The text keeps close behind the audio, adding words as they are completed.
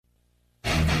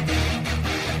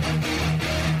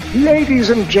ladies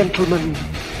and gentlemen,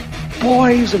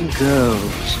 boys and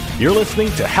girls. You're listening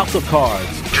to House of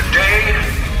Cards. Today,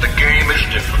 the game is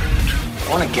different. I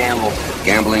want to gamble.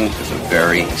 Gambling is a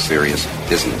very serious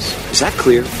business. Is that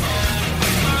clear?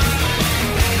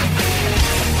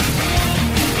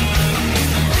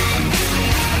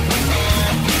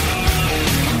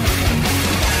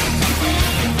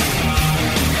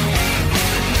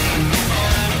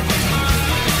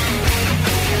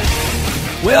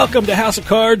 Welcome to House of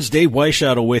Cards. Dave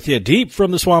Weishuttle with you, deep from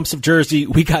the swamps of Jersey.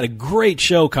 We got a great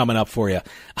show coming up for you.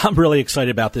 I'm really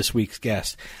excited about this week's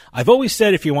guest. I've always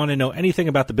said if you want to know anything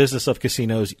about the business of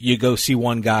casinos, you go see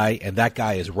one guy, and that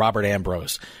guy is Robert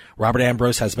Ambrose. Robert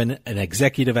Ambrose has been an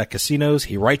executive at casinos.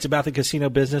 He writes about the casino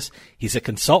business. He's a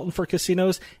consultant for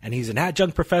casinos, and he's an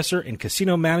adjunct professor in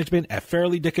casino management at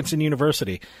Fairleigh Dickinson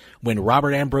University. When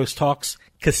Robert Ambrose talks,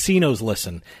 casinos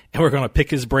listen, and we're going to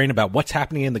pick his brain about what's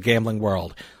happening in the gambling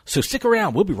world. So stick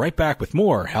around. We'll be right back with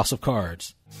more House of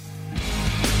Cards.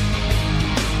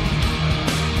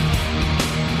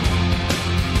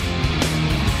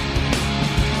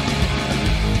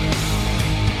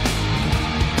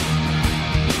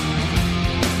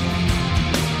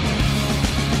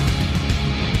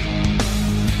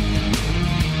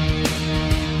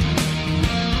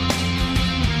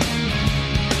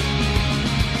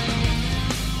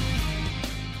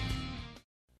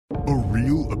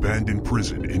 Abandoned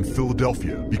prison in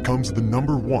Philadelphia becomes the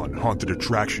 #1 haunted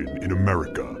attraction in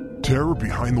America. Terror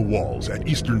Behind the Walls at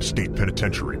Eastern State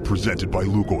Penitentiary, presented by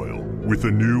Lukoil, with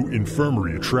a new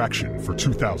infirmary attraction for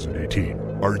 2018.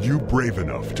 Are you brave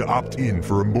enough to opt in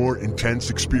for a more intense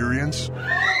experience?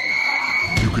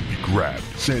 You could be grabbed,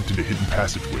 sent into hidden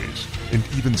passageways, and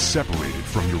even separated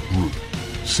from your group.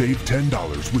 Save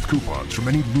 $10 with coupons from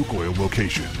any Lukoil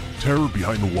location.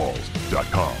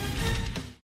 TerrorBehindTheWalls.com.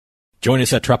 Join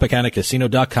us at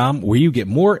TropicanaCasino.com, where you get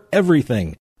more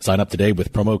everything. Sign up today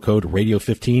with promo code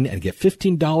Radio15 and get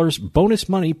 $15 bonus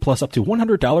money plus up to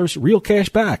 $100 real cash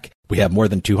back. We have more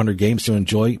than 200 games to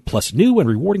enjoy, plus new and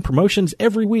rewarding promotions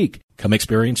every week. Come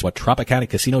experience what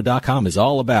TropicanaCasino.com is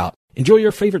all about. Enjoy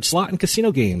your favorite slot and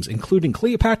casino games, including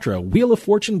Cleopatra, Wheel of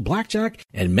Fortune, Blackjack,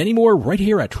 and many more right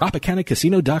here at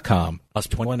TropicanaCasino.com. Us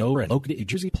 21 over and Oakland, New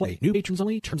Jersey play. New patrons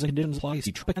only. Terms and conditions apply.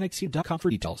 See TropicanaCasino.com for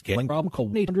details. Gambling problem? Call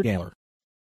 1-800-GAMBLER.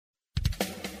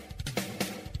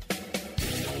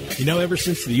 You know, ever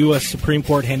since the U.S. Supreme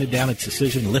Court handed down its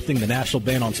decision lifting the national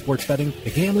ban on sports betting,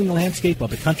 the gambling landscape of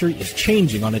the country is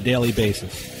changing on a daily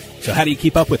basis. So how do you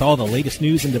keep up with all the latest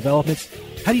news and developments?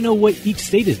 How do you know what each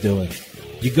state is doing?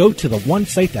 You go to the one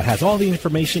site that has all the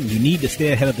information you need to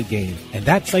stay ahead of the game, and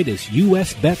that site is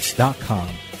usbets.com.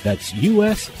 That's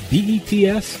usbets.com.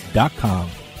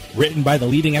 Written by the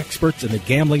leading experts in the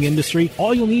gambling industry,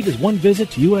 all you'll need is one visit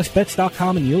to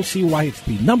usbets.com and you'll see why it's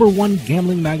the #1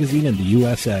 gambling magazine in the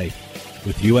USA.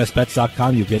 With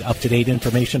usbets.com, you'll get up-to-date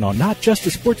information on not just the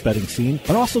sports betting scene,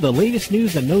 but also the latest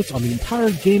news and notes on the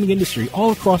entire gaming industry all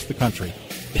across the country.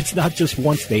 It's not just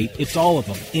one state, it's all of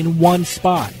them in one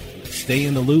spot. Stay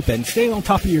in the loop and stay on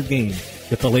top of your game.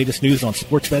 Get the latest news on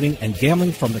sports betting and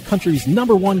gambling from the country's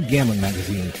 #1 gambling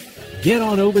magazine. Get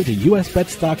on over to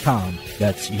usbets.com.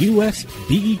 That's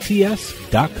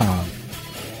usbets.com.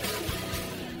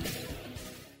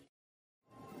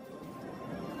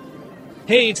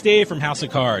 Hey, it's Dave from House of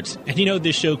Cards. And you know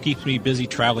this show keeps me busy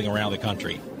traveling around the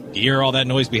country. You hear all that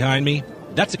noise behind me?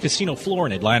 That's a casino floor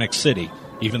in Atlantic City.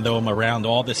 Even though I'm around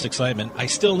all this excitement, I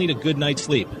still need a good night's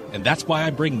sleep, and that's why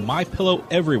I bring MyPillow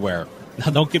everywhere.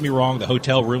 Now, don't get me wrong, the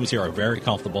hotel rooms here are very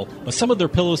comfortable, but some of their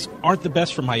pillows aren't the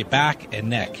best for my back and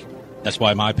neck. That's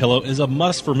why MyPillow is a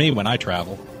must for me when I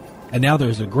travel. And now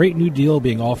there's a great new deal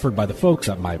being offered by the folks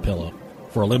at MyPillow.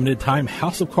 For a limited time,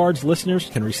 House of Cards listeners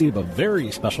can receive a very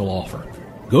special offer.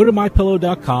 Go to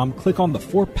MyPillow.com, click on the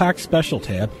 4-pack special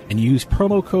tab, and use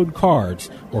promo code CARDS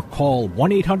or call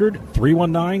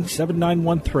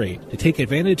 1-800-319-7913 to take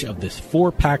advantage of this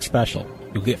 4-pack special.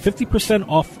 You'll get 50%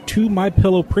 off 2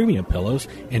 MyPillow premium pillows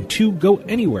and 2 Go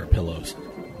Anywhere pillows.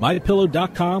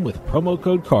 MyPillow.com with promo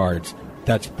code CARDS.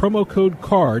 That's promo code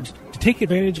CARDS to take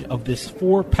advantage of this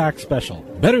 4-pack special.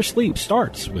 Better sleep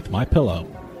starts with MyPillow.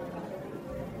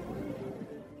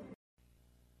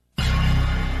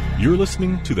 You're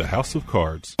listening to the House of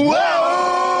Cards.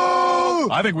 Whoa!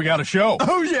 I think we got a show.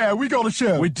 Oh, yeah, we got a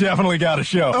show. We definitely got a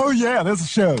show. Oh, yeah, there's a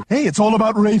show. Hey, it's all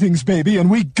about ratings, baby,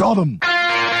 and we got them.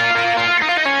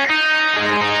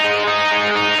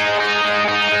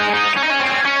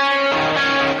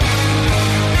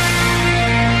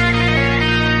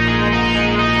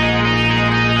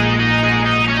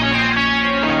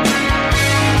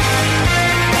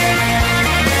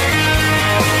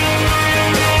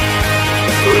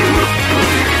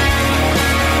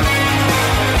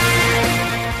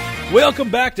 Welcome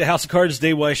back to House of Cards.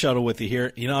 Dave Weishuttle with you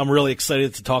here. You know, I'm really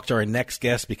excited to talk to our next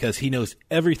guest because he knows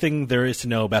everything there is to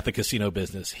know about the casino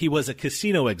business. He was a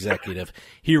casino executive.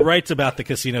 He writes about the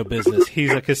casino business.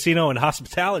 He's a casino and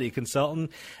hospitality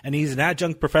consultant, and he's an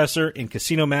adjunct professor in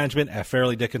casino management at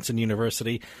Fairleigh Dickinson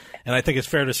University. And I think it's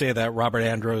fair to say that Robert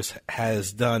Andros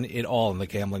has done it all in the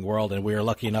gambling world, and we are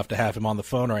lucky enough to have him on the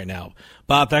phone right now.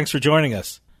 Bob, thanks for joining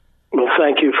us. Well,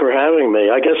 thank you for having me.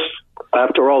 I guess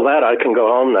after all that, I can go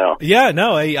home now. Yeah,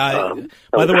 no.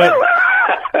 By the way,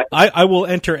 I will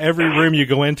enter every room you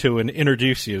go into and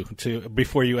introduce you to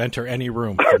before you enter any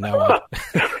room from now on.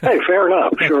 Hey, fair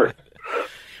enough. Sure.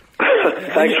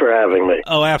 Thanks for having me.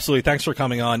 Oh, absolutely. Thanks for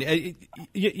coming on.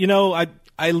 You know,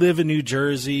 I live in New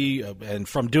Jersey, and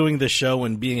from doing this show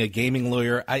and being a gaming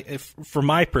lawyer, from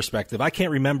my perspective, I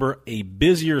can't remember a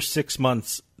busier 6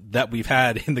 months that we've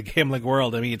had in the gambling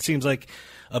world. I mean, it seems like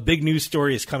a big news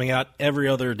story is coming out every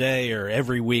other day or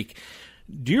every week.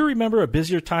 Do you remember a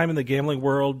busier time in the gambling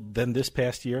world than this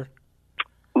past year?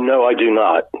 No, I do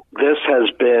not. This has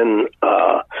been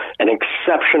an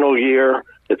exceptional year.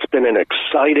 It's been an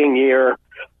exciting year.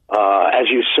 As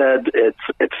you said,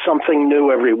 it's something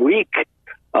new every week,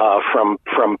 from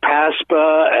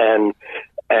PASPA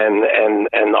and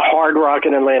the Hard Rock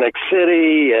in Atlantic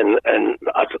City and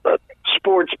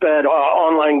sports bet,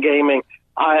 online gaming.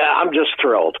 I'm just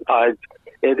thrilled.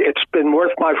 It's been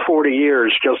worth my 40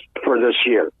 years just for this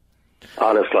year,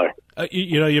 honestly.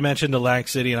 You know, you mentioned Atlantic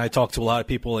City, and I talked to a lot of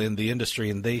people in the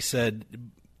industry, and they said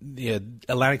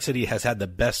Atlantic City has had the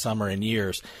best summer in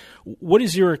years. What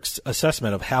is your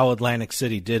assessment of how Atlantic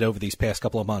City did over these past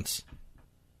couple of months?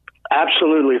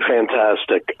 Absolutely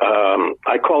fantastic.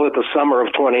 I call it the summer of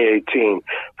 2018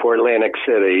 for Atlantic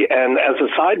City. And as a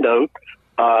side note,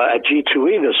 at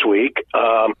G2E this week,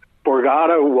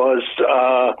 Borgata was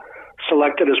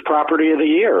selected as Property of the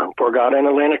Year, Borgata in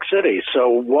Atlantic City. So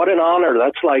what an honor.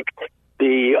 That's like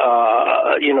the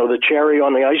cherry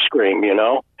on the ice cream, you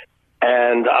know.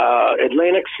 And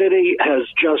Atlantic City has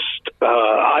just,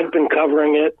 I've been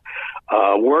covering it,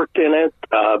 worked in it,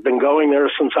 been going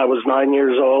there since I was 9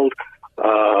 years old.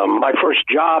 My first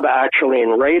job actually in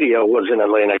radio was in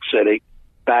Atlantic City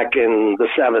back in the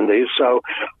 70s. So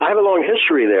I have a long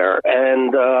history there.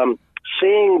 And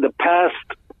seeing the past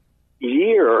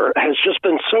year has just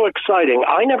been so exciting.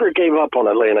 I never gave up on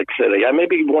Atlantic City. I may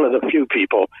be one of the few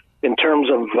people in terms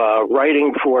of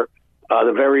writing for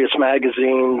the various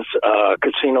magazines,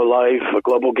 Casino Life,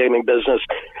 Global Gaming Business,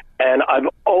 and I've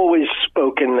always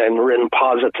spoken and written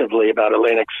positively about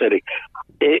Atlantic City.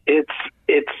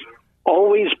 It's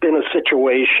always been a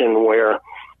situation where,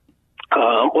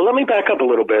 well, let me back up a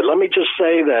little bit. Let me just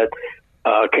say that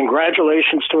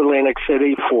congratulations to Atlantic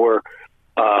City for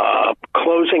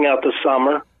closing out the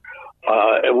summer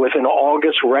with an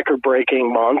August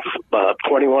record-breaking month,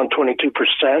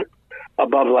 22%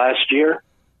 above last year.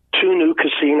 2 new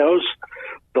casinos,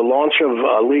 the launch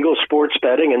of legal sports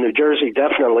betting in New Jersey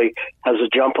definitely has a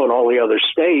jump on all the other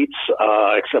states,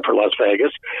 except for Las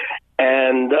Vegas,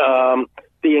 and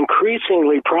the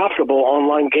increasingly profitable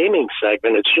online gaming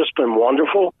segment. It's just been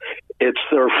wonderful. It's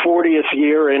their 40th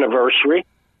year anniversary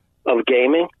of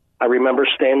gaming. I remember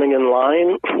standing in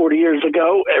line 40 years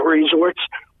ago at resorts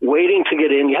waiting to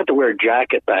get in. You had to wear a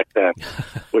jacket back then,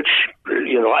 which,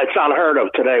 you know, it's unheard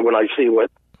of today when I see what,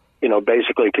 you know,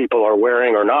 basically people are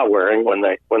wearing or not wearing when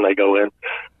they go in.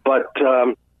 But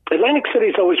Atlantic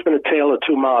City's always been a tale of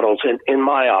two models in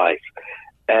my eyes,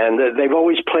 and they've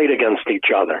always played against each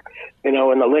other. You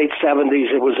know, in the late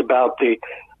 70s, it was about the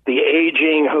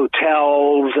aging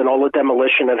hotels and all the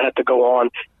demolition that had to go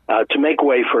on to make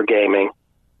way for gaming,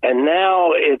 and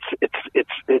now it's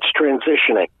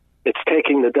transitioning. It's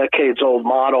taking the decades-old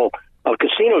model of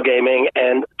casino gaming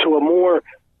and to a more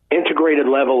integrated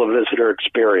level of visitor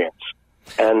experience.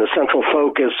 And the central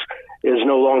focus is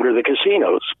no longer the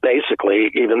casinos,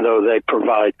 basically, even though they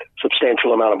provide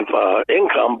substantial amount of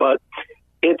income, but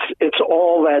it's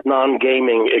all that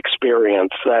non-gaming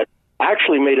experience that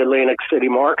actually made Atlantic City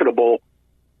marketable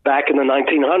back in the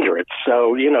 1900s.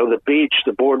 So, you know, the beach,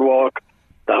 the boardwalk,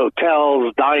 the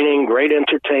hotels, dining, great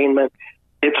entertainment,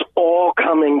 it's all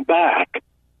coming back.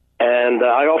 And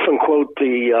I often quote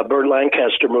the Burt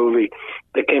Lancaster movie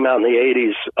that came out in the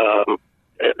 80s,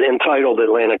 entitled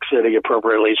Atlantic City,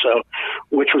 appropriately so,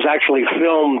 which was actually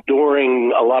filmed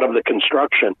during a lot of the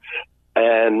construction.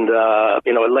 And,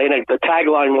 you know, the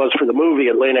tagline was for the movie,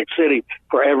 Atlantic City,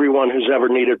 for everyone who's ever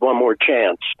needed one more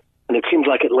chance. And it seems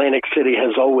like Atlantic City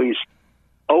has always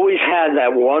had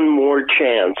that one more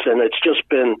chance, and it's just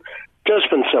been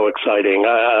so exciting.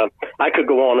 I could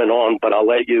go on and on, but I'll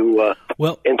let you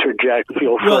interject,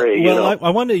 feel free. I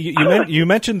wonder, you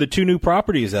mentioned the two new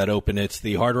properties that open. It's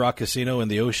the Hard Rock Casino and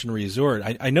the Ocean Resort.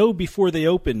 I know before they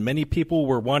opened, many people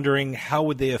were wondering how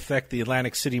would they affect the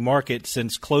Atlantic City market,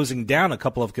 since closing down a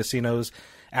couple of casinos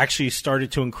actually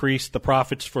started to increase the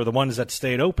profits for the ones that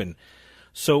stayed open.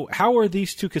 So how are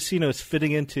these two casinos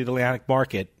fitting into the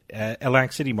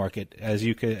Atlantic City market as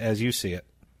you see it?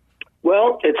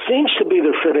 Well, it seems to be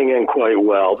they're fitting in quite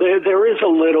well. There is a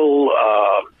little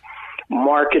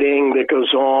marketing that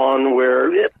goes on where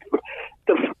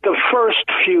the first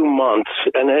few months,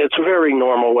 and it's very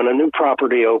normal when a new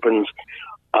property opens,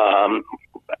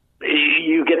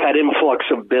 you get that influx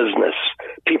of business.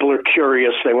 People are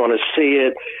curious. They want to see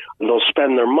it. They'll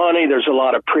spend their money. There's a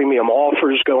lot of premium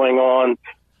offers going on.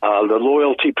 The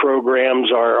loyalty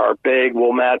programs are big.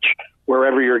 We'll match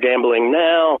wherever you're gambling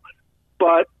now.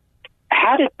 But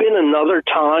had it been another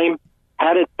time,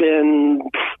 had it been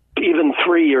even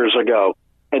 3 years ago,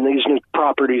 and these new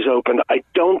properties opened, I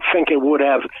don't think it would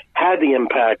have had the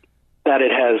impact that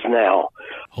it has now.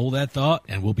 Hold that thought,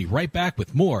 and we'll be right back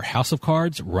with more House of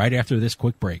Cards right after this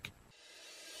quick break.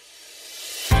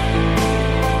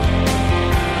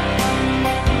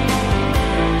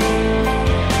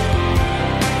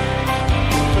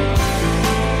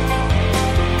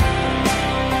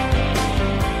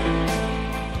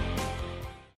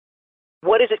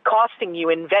 What is it costing you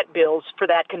in vet bills for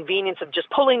that convenience of just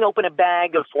pulling open a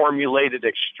bag of formulated,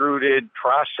 extruded,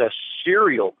 processed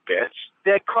cereal bits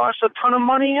that cost a ton of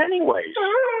money anyways?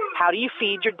 How do you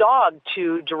feed your dog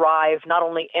to derive not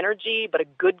only energy, but a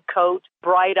good coat,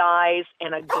 bright eyes,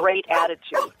 and a great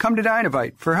attitude? Come to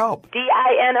Dynovite for help.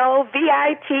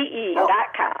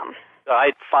 DINOVITE.com.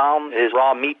 I found his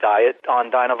raw meat diet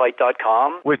on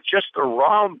Dynovite.com. With just the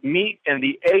raw meat and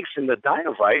the eggs in the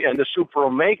Dynovite and the Super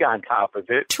Omega on top of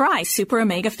it. Try Super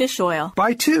Omega Fish Oil.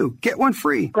 Buy 2, get 1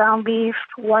 free. Ground beef,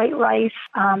 white rice,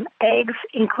 eggs,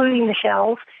 including the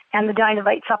shells, and the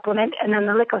Dynovite supplement, and then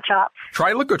the Lico Chops.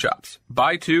 Try Lico Chops.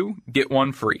 Buy 2, get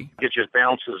 1 free. It just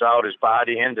balances out his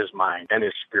body and his mind and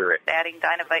his spirit. Adding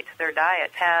Dynovite to their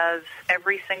diet has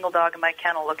every single dog in my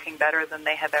kennel looking better than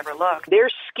they have ever looked. Their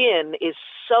skin is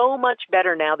so much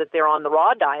better now that they're on the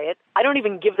raw diet. I don't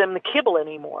even give them the kibble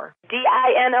anymore.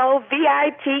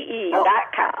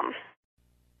 DINOVITE.com.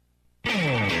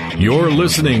 You're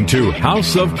listening to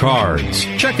House of Cards.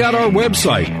 Check out our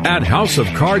website at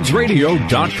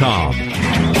houseofcardsradio.com.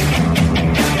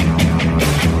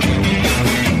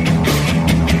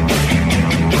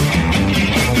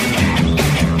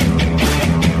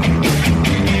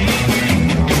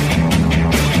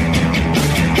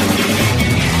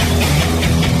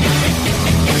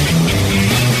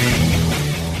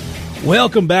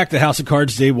 Welcome back to House of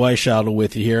Cards. Dave Weishottle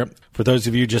with you here. For those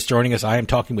of you just joining us, I am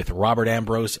talking with Robert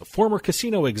Ambrose, former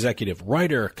casino executive,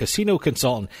 writer, casino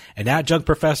consultant, and adjunct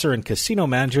professor in casino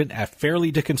management at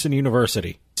Fairleigh Dickinson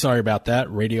University. Sorry about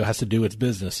that. Radio has to do its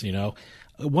business, you know.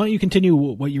 Why don't you continue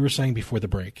what you were saying before the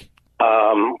break?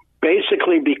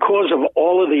 Basically, because of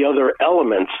all of the other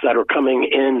elements that are coming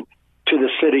in to the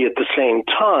city at the same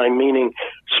time, meaning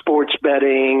sports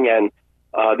betting and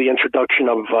the introduction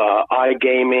of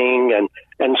iGaming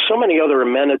and so many other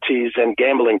amenities and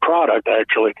gambling product,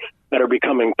 actually, that are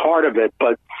becoming part of it.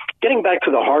 But getting back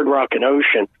to the Hard Rock and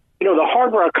Ocean, you know, the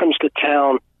Hard Rock comes to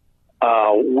town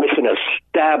with an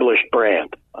established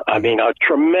brand. I mean, a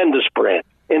tremendous brand,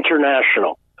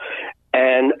 international.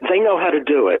 And they know how to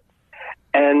do it.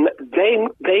 And they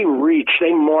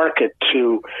market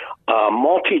to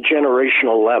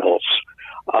multi-generational levels.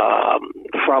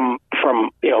 From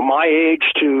you know, my age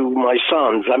to my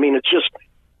sons. I mean, it's just,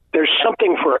 there's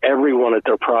something for everyone at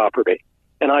their property.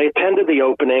 And I attended the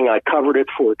opening. I covered it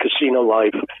for Casino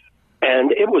Life,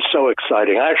 and it was so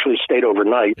exciting. I actually stayed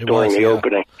overnight during the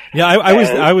opening. Yeah,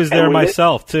 I was there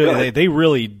myself too. They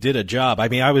really did a job. I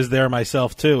mean, I was there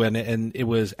myself too, and it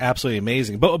was absolutely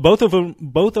amazing. Both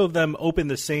of them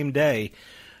opened the same day,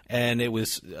 and it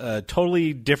was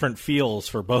totally different feels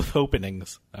for both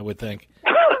openings, I would think.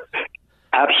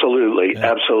 Absolutely, yeah.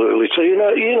 Absolutely. So you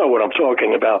know what I'm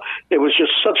talking about. It was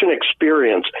just such an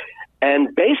experience,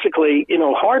 and basically, you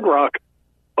know, Hard Rock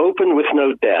opened with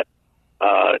no debt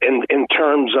in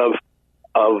terms of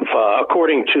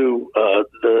according to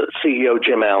the CEO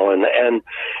Jim Allen, and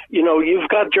you know, you've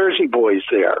got Jersey boys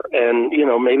there, and you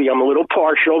know, maybe I'm a little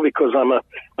partial because I'm a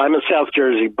South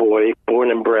Jersey boy,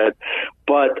 born and bred,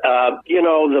 but you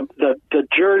know, the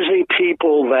Jersey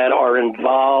people that are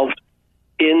involved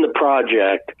in the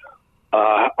project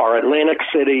are Atlantic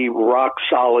City rock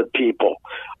solid people.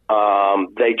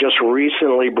 They just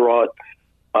recently brought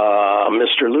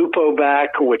Mr. Lupo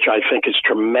back, which I think is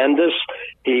tremendous.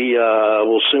 He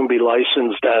will soon be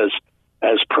licensed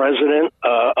as president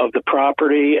of the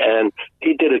property, and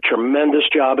he did a tremendous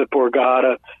job at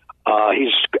Borgata.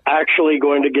 He's actually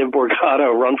going to give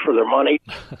Borgata a run for their money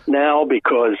now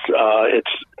because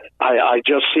I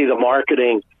just see the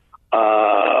marketing,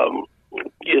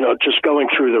 just going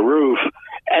through the roof.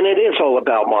 And it is all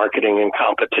about marketing and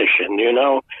competition, you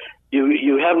know.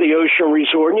 You have the Ocean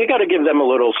Resort, and you got to give them a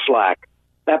little slack.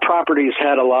 That property's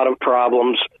had a lot of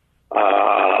problems,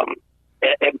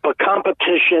 but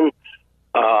competition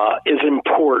is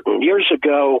important. Years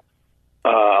ago,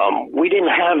 we didn't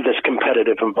have this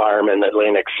competitive environment in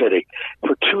Atlantic City.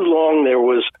 For too long, there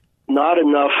was not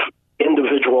enough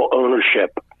individual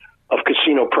ownership of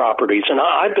casino properties. And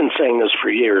I've been saying this for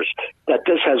years, that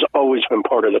this has always been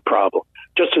part of the problem.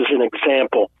 Just as an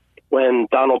example, when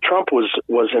Donald Trump was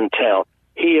in town,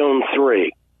 he owned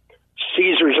 3.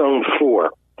 Caesars owned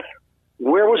 4.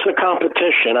 Where was the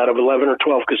competition out of 11 or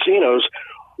 12 casinos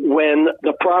when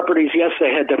the properties, yes,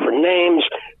 they had different names,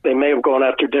 they may have gone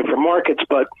after different markets,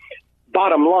 but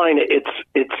bottom line,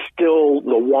 it's still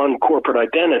the one corporate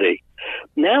identity.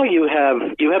 Now you have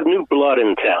new blood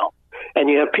in town, and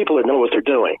you have people that know what they're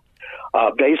doing.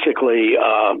 Basically,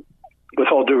 with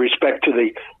all due respect to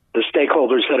the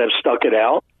stakeholders that have stuck it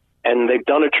out, and they've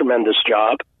done a tremendous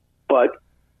job, but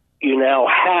you now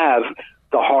have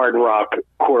the Hard Rock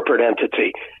corporate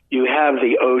entity. You have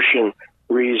the Ocean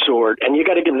Resort, and you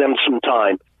got to give them some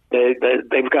time.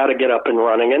 They've got to get up and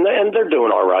running, and they're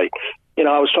doing all right. You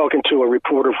know, I was talking to a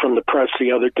reporter from the press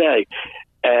the other day,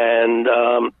 and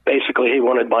basically he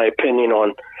wanted my opinion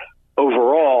on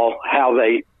overall how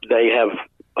they have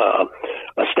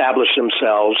established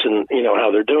themselves and, you know,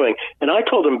 how they're doing. And I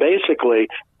told him basically,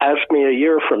 ask me a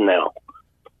year from now.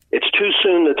 It's too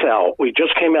soon to tell. We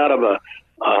just came out of a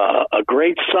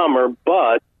great summer,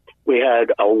 but we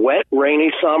had a wet,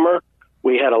 rainy summer.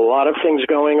 We had a lot of things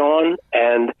going on,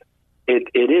 and it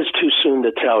is too soon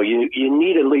to tell. You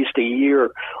need at least a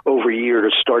year over year to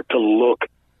start to look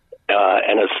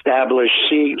and establish,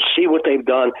 see what they've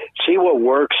done, see what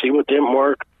worked, see what didn't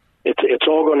work. It's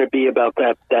all going to be about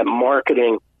that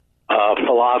marketing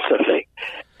philosophy,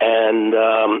 and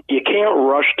you can't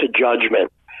rush to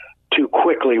judgment too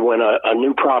quickly when a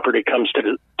new property comes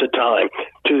to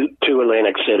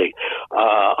Atlantic City.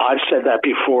 I've said that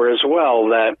before as well,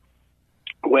 that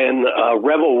when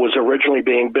Revel was originally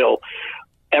being built,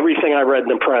 everything I read in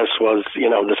the press was, you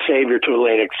know, the savior to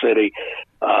Atlantic City,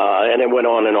 and it went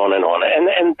on and on and on.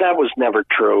 And that was never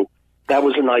true. That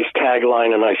was a nice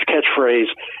tagline, a nice catchphrase.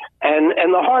 And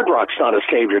the Hard Rock's not a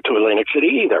savior to Atlantic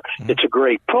City either. Mm-hmm. It's a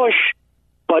great push,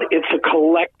 but it's a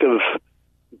collective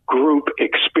group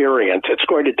experience. It's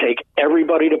going to take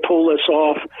everybody to pull this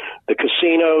off, the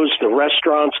casinos, the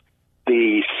restaurants,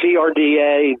 the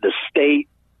CRDA, the state.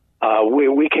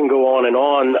 We can go on and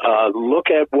on. Look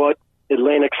at what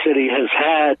Atlantic City has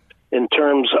had in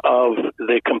terms of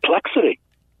the complexity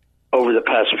over the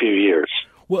past few years.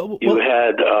 Let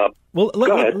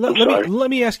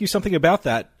me ask you something about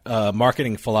that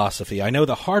marketing philosophy. I know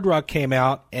the Hard Rock came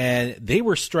out and they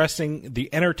were stressing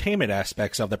the entertainment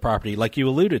aspects of the property, like you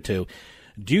alluded to.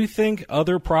 Do you think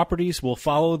other properties will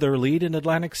follow their lead in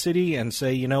Atlantic City and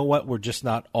say, you know what, we're just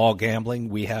not all gambling,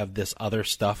 we have this other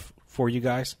stuff for you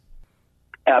guys?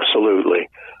 Absolutely.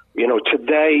 You know,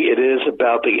 today it is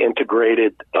about the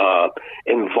integrated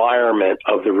environment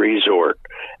of the resort,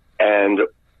 and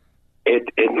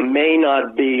it may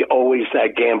not be always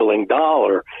that gambling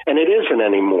dollar, and it isn't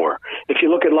anymore. If you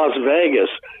look at Las Vegas,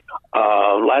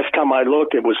 last time I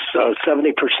looked, it was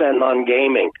 70%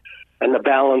 non-gaming, and the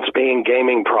balance being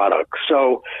gaming products.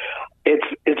 So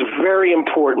it's very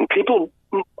important. People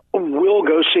will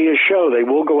go see a show. They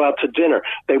will go out to dinner.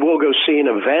 They will go see an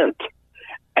event.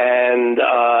 And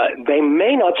they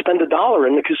may not spend $1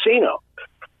 in the casino.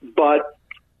 But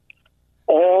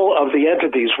all of the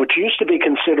entities, which used to be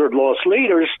considered loss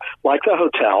leaders, like the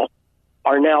hotel,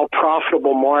 are now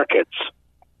profitable markets.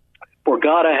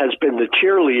 Borgata has been the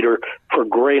cheerleader for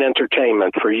great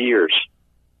entertainment for years.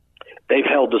 They've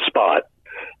held the spot.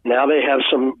 Now they have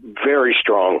some very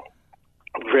strong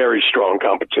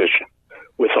competition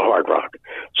with the Hard Rock.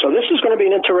 So this is going to be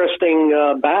an interesting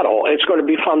battle. It's going to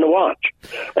be fun to watch.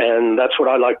 And that's what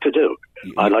I like to do.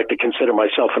 I like to consider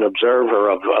myself an observer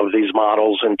of these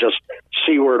models and just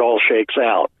see where it all shakes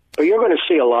out. But you're going to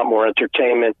see a lot more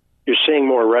entertainment. You're seeing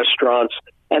more restaurants,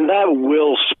 and that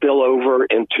will spill over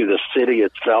into the city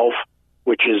itself,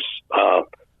 which is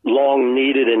long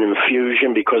needed an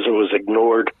infusion because it was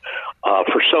ignored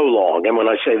for so long. And when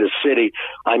I say the city,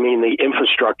 I mean the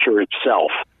infrastructure itself.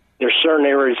 There's certain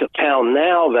areas of town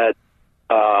now that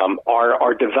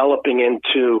are developing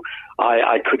into.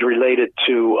 I could relate it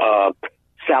to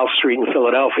South Street in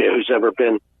Philadelphia. Who's ever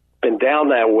been down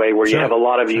that way, where you have a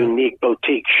lot of unique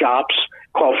boutique shops,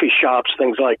 coffee shops,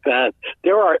 things like that.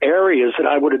 There are areas that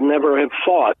I would have never have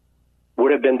thought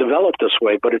would have been developed this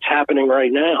way, but it's happening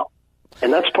right now.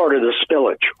 And that's part of the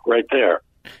spillage right there.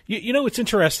 You know, it's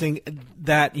interesting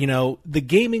that, the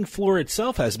gaming floor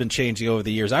itself has been changing over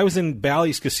the years. I was in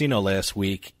Bally's Casino last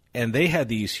week, and they had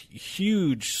these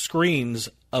huge screens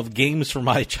of games from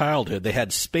my childhood. They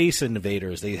had Space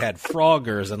Invaders, they had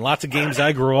Froggers, and lots of games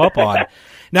I grew up on.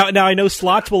 Now I know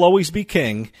slots will always be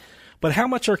king, but how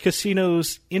much are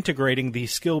casinos integrating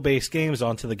these skill-based games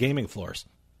onto the gaming floors?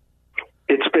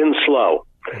 It's been slow,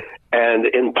 and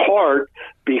in part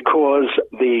because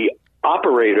the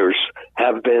operators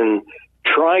have been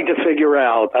trying to figure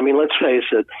out, let's face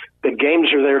it, the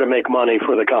games are there to make money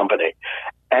for the company.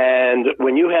 And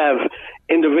when you have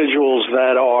individuals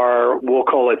that are, we'll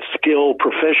call it skill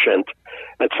proficient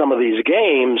at some of these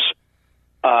games,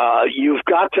 you've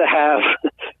got to have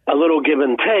a little give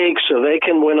and take so they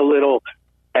can win a little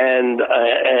and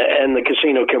the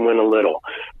casino can win a little.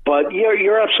 But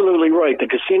you're absolutely right. The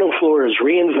casino floor has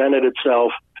reinvented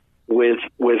itself with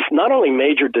not only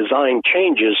major design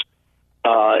changes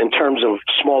in terms of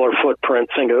smaller footprint,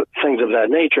 things of that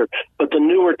nature, but the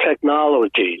newer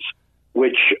technologies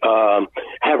which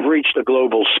have reached a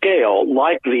global scale,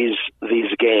 like these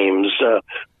games,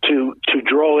 to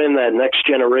draw in that next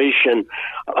generation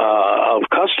of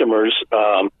customers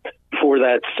for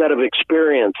that set of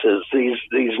experiences, these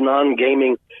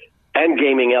non-gaming and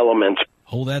gaming elements.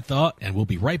 Hold that thought, and we'll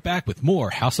be right back with more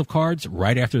House of Cards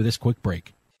right after this quick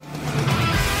break.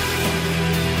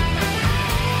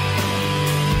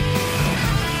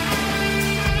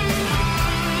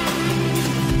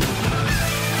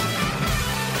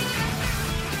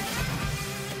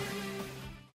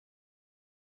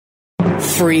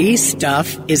 Free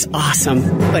stuff is awesome,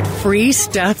 but free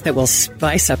stuff that will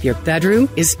spice up your bedroom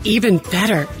is even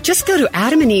better. Just go to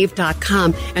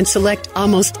adamandeve.com and select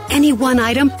almost any one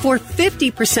item for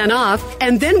 50% off,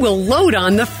 and then we'll load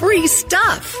on the free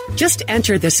stuff. Just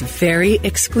enter this very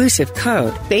exclusive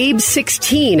code,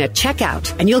 BABE16 at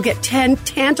checkout, and you'll get 10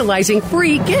 tantalizing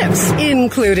free gifts,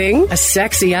 including a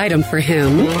sexy item for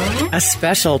him, a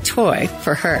special toy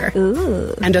for her,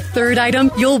 and a third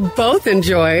item you'll both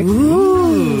enjoy.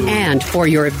 And for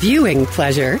your viewing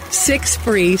pleasure, 6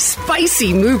 free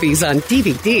spicy movies on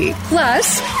DVD,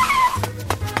 plus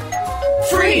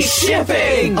free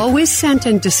shipping! Always sent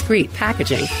in discreet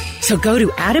packaging. So go to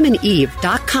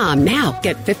adamandeve.com now.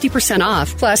 Get 50%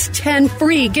 off plus 10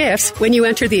 free gifts when you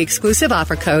enter the exclusive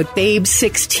offer code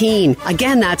BABE16.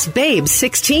 Again, that's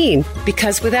BABE16.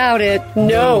 Because without it,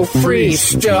 no free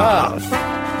stuff.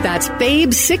 That's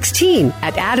BABE16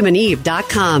 at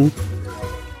adamandeve.com.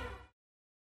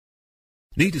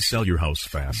 Need to sell your house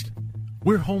fast?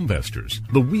 We're Homevestors,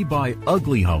 the We Buy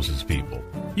Ugly Houses people.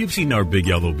 You've seen our big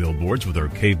yellow billboards with our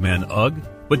caveman UGG,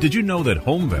 but did you know that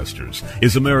Homevestors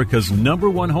is America's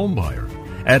 #1 home buyer?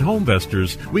 At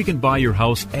Homevestors, we can buy your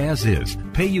house as is,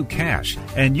 pay you cash,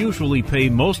 and usually pay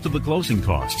most of the closing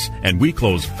costs, and we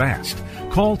close fast.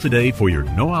 Call today for your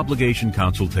no-obligation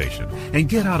consultation and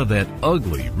get out of that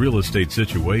ugly real estate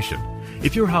situation.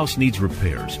 If your house needs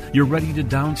repairs, you're ready to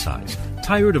downsize,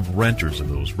 tired of renters and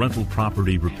those rental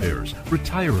property repairs,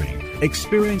 retiring,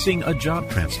 experiencing a job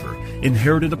transfer,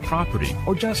 inherited a property,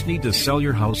 or just need to sell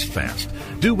your house fast,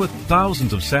 do what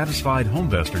thousands of satisfied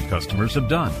Homevestor customers have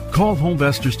done. Call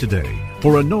Homevestors today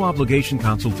for a no-obligation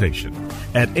consultation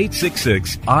at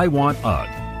 866-I-WANT-UGG.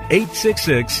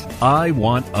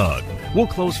 866-I-WANT-UGG. We'll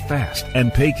close fast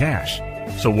and pay cash.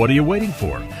 So what are you waiting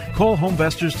for? Call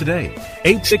Homevestors today.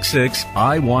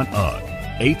 866-I-WANT-UGG.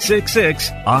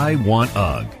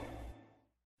 866-I-WANT-UGG.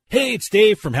 Hey, it's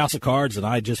Dave from House of Cards, and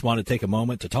I just want to take a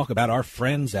moment to talk about our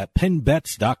friends at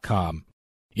PennBets.com.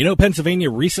 You know, Pennsylvania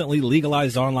recently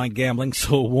legalized online gambling,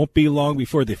 so it won't be long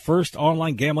before the first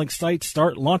online gambling sites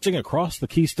start launching across the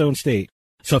Keystone State.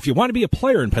 So if you want to be a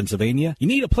player in Pennsylvania, you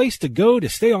need a place to go to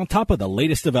stay on top of the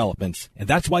latest developments, and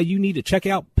that's why you need to check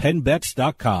out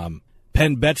PennBets.com.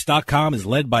 PennBets.com is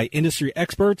led by industry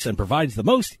experts and provides the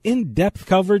most in-depth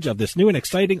coverage of this new and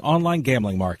exciting online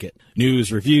gambling market.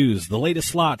 News, reviews, the latest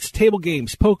slots, table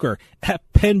games, poker. At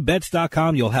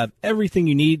PennBets.com, you'll have everything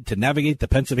you need to navigate the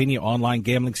Pennsylvania online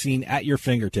gambling scene at your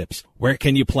fingertips. Where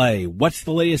can you play? What's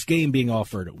the latest game being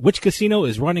offered? Which casino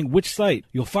is running which site?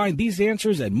 You'll find these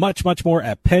answers and much, much more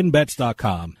at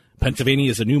PennBets.com. Pennsylvania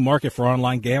is a new market for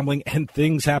online gambling, and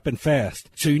things happen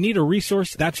fast. So you need a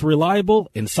resource that's reliable,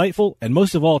 insightful, and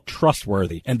most of all,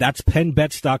 trustworthy. And that's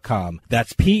PennBets.com.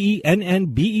 That's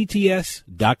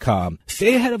PennBets.com.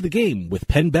 Stay ahead of the game with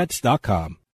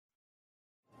PennBets.com.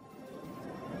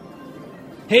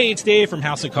 Hey, it's Dave from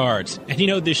House of Cards. And you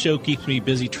know this show keeps me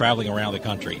busy traveling around the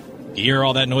country. You hear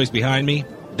all that noise behind me?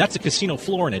 That's a casino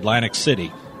floor in Atlantic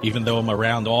City. Even though I'm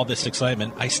around all this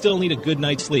excitement, I still need a good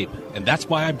night's sleep, and that's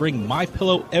why I bring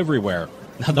MyPillow everywhere.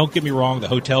 Now, don't get me wrong, the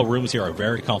hotel rooms here are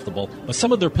very comfortable, but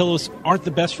some of their pillows aren't the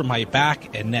best for my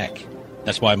back and neck.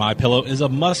 That's why MyPillow is a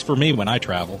must for me when I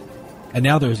travel. And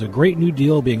now there's a great new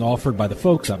deal being offered by the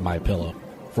folks at MyPillow.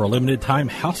 For a limited time,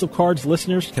 House of Cards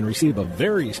listeners can receive a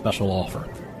very special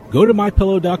offer. Go to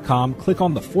MyPillow.com, click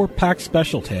on the 4-pack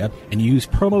special tab, and use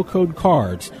promo code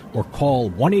CARDS or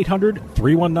call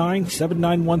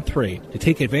 1-800-319-7913 to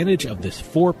take advantage of this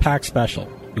 4-pack special.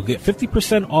 You'll get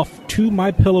 50% off 2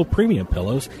 MyPillow premium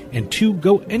pillows and 2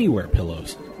 Go Anywhere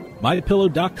pillows.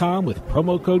 MyPillow.com with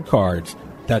promo code CARDS.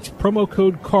 That's promo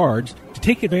code CARDS to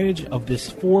take advantage of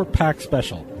this 4-pack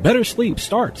special. Better sleep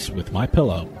starts with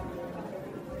MyPillow.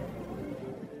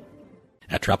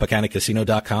 At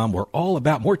TropicanaCasino.com, we're all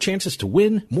about more chances to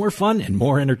win, more fun, and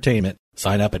more entertainment.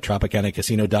 Sign up at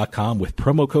TropicanaCasino.com with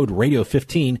promo code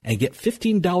Radio15 and get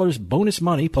 $15 bonus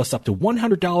money plus up to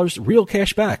 $100 real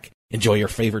cash back. Enjoy your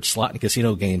favorite slot and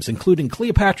casino games, including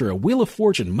Cleopatra, Wheel of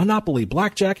Fortune, Monopoly,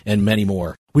 Blackjack, and many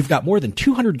more. We've got more than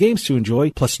 200 games to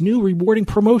enjoy, plus new rewarding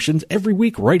promotions every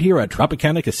week right here at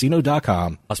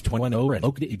TropicanaCasino.com. Plus 21 over and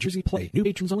located New Jersey Play. New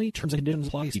patrons only. Terms and conditions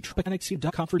apply. See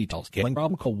TropicanaCasino.com for details. Gambling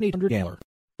problem? Call 1-800-GAMBLER.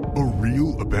 A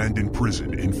real abandoned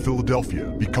prison in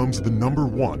Philadelphia becomes the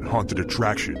 #1 haunted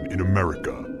attraction in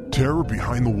America. Terror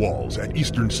Behind the Walls at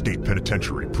Eastern State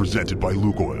Penitentiary, presented by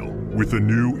Lukoil, with a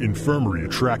new infirmary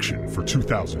attraction for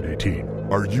 2018.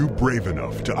 Are you brave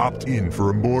enough to opt in for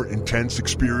a more intense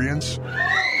experience?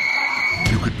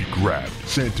 You could be grabbed,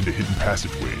 sent into hidden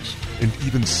passageways, and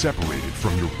even separated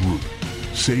from your group.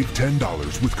 Save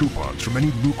 $10 with coupons from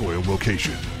any Lukoil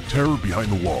location.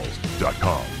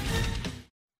 TerrorBehindTheWalls.com.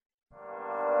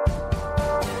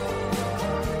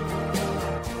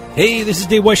 Hey, this is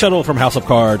Dave Weishuttle from House of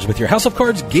Cards with your House of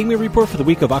Cards gaming report for the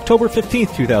week of October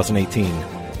 15th, 2018.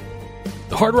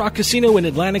 The Hard Rock Casino in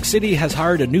Atlantic City has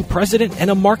hired a new president and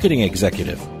a marketing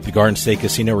executive. The Garden State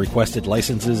Casino requested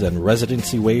licenses and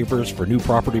residency waivers for new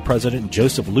property president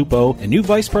Joseph Lupo and new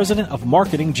vice president of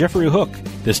marketing Jeffrey Hook.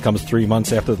 This comes 3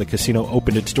 months after the casino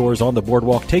opened its doors on the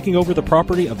boardwalk, taking over the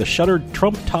property of the shuttered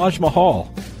Trump Taj Mahal.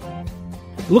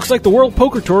 It looks like the World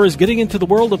Poker Tour is getting into the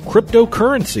world of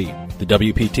cryptocurrency. The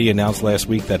WPT announced last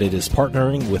week that it is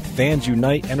partnering with Fans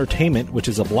Unite Entertainment, which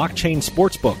is a blockchain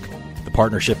sportsbook. The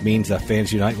partnership means that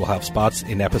Fans Unite will have spots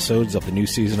in episodes of the new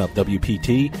season of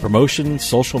WPT, promotions,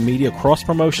 social media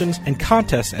cross-promotions, and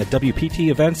contests at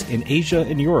WPT events in Asia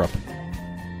and Europe.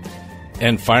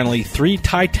 And finally, 3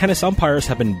 Thai tennis umpires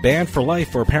have been banned for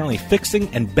life for apparently fixing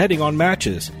and betting on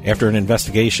matches. After an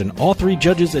investigation, all 3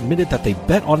 judges admitted that they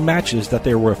bet on matches that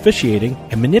they were officiating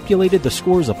and manipulated the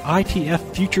scores of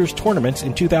ITF Futures tournaments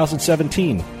in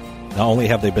 2017. Not only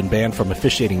have they been banned from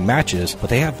officiating matches,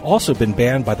 but they have also been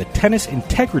banned by the Tennis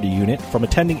Integrity Unit from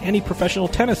attending any professional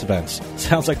tennis events.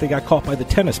 Sounds like they got caught by the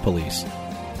tennis police.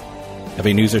 Have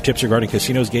any news or tips regarding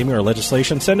casinos, gaming, or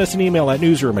legislation? Send us an email at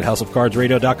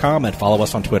newsroom@houseofcardsradio.com and follow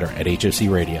us on Twitter at HOC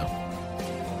Radio.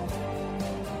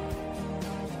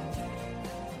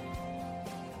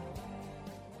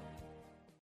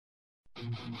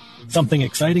 Something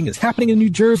exciting is happening in New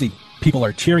Jersey. People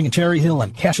are cheering in Cherry Hill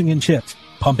and cashing in chips,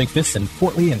 pumping fists in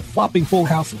Fort Lee and flopping full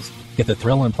houses. Get the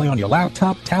thrill and play on your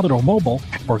laptop, tablet, or mobile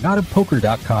at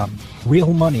BorgataPoker.com.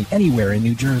 Real money anywhere in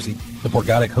New Jersey. The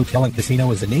Borgata Hotel and Casino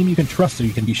is a name you can trust, so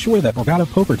you can be sure that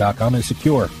BorgataPoker.com is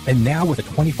secure. And now with a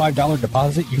 $25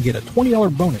 deposit, you can get a $20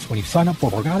 bonus when you sign up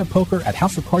for Borgata Poker at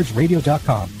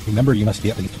HouseOfCardsRadio.com. Remember, you must be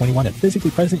at least 21 and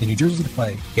physically present in New Jersey to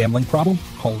play. Gambling problem?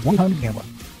 Call 1-800-GAMBLER.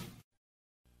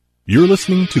 You're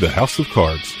listening to the House of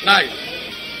Cards. Night.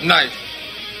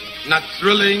 Not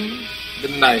thrilling,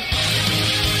 but night.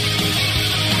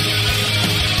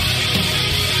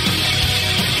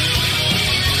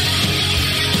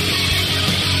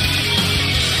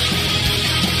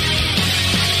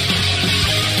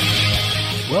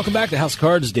 Welcome back to House of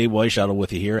Cards. Dave Weishuttle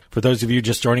with you here. For those of you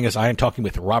just joining us, I am talking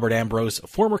with Robert Ambrose,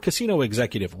 former casino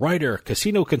executive, writer,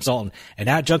 casino consultant, and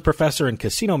adjunct professor in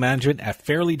casino management at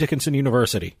Fairleigh Dickinson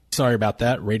University. Sorry about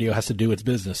that. Radio has to do its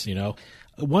business, you know.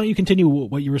 Why don't you continue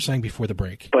what you were saying before the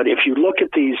break? But if you look at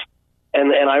these,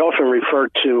 and I often refer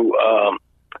to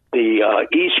the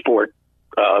esports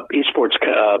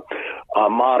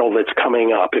model that's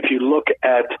coming up. If you look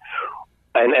at,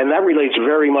 and that relates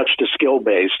very much to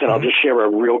skill-based, and I'll just share a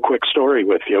real quick story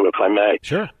with you, if I may.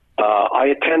 Sure. I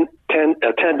attended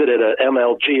at an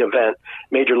MLG event,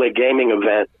 Major League Gaming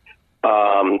event,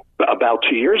 about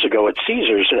 2 years ago at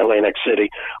Caesars in Atlantic City.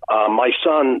 My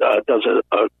son does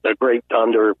a great,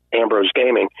 under Ambrose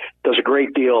Gaming, does a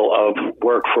great deal of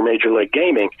work for Major League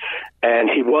Gaming, and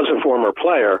he was a former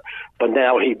player, but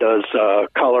now he does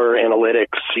color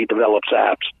analytics, he develops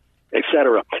apps,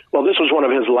 etc. Well, this was one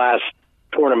of his last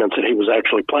tournaments that he was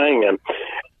actually playing in.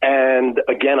 And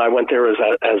again, I went there as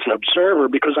an observer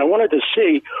because I wanted to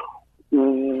see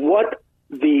what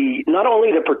not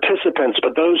only the participants,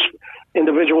 but those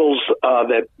individuals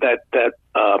that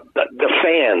the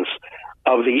fans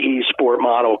of the e-sport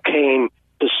model came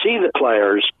to see the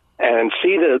players and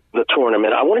see the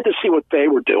tournament. I wanted to see what they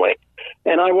were doing.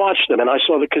 And I watched them, and I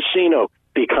saw the casino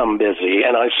become busy,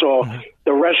 and I saw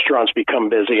the restaurants become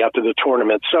busy after the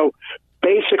tournament. So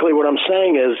basically what I'm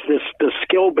saying is the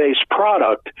skill-based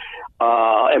product,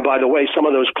 and by the way, some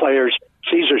of those players,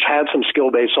 Caesars had some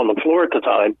skill base on the floor at the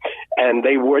time, and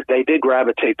they did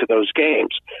gravitate to those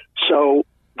games. So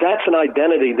that's an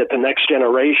identity that the next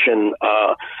generation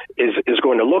is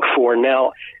going to look for.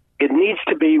 Now, it needs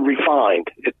to be refined.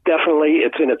 It's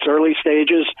in its early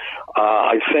stages.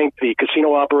 I think the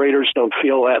casino operators don't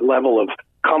feel that level of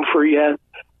comfort yet,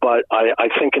 but I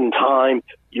think in time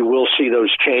you will see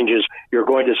those changes. You're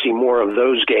going to see more of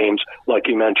those games, like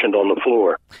you mentioned, on the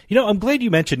floor. You know, I'm glad you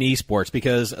mentioned esports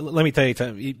because let me tell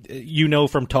you, you know,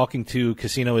 from talking to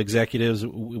casino executives,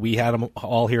 we had them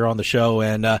all here on the show,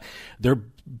 and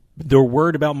their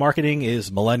word about marketing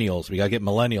is millennials. We got to get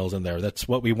millennials in there. That's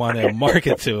what we want to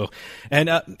market to. And,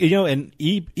 and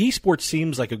esports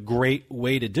seems like a great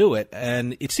way to do it.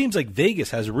 And it seems like Vegas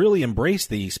has really embraced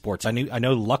the esports. I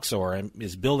know Luxor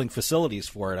is building facilities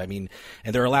for it. I mean,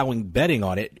 and they're allowing betting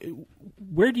on it.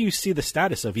 Where do you see the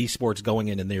status of esports going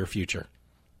in the near future?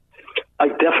 I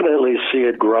definitely see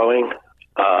it growing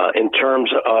in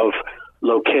terms of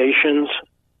locations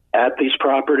at these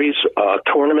properties,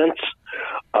 tournaments,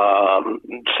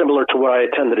 similar to what I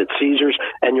attended at Caesars.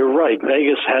 And you're right,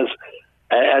 Vegas has,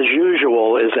 as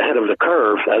usual, is ahead of the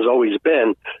curve, has always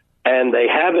been, and they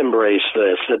have embraced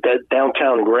this. The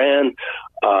Downtown Grand,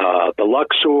 the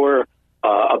Luxor,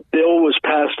 a bill was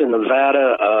passed in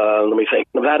Nevada,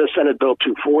 Nevada Senate Bill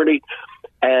 240,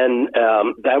 and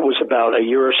that was about a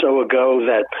year or so ago,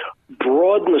 that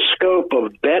broadened the scope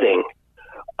of betting,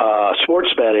 sports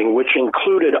betting, which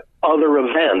included other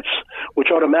events, which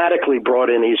automatically brought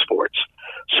in esports.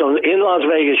 So in Las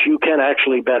Vegas, you can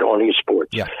actually bet on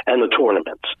esports and the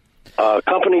tournaments.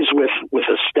 Companies with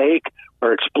a stake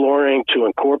are exploring to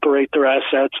incorporate their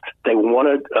assets. They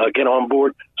want to get on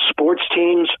board. Sports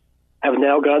teams have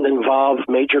now gotten involved.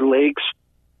 Major leagues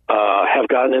have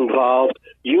gotten involved.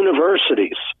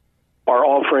 Universities are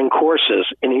offering courses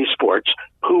in esports.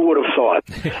 Who would have thought?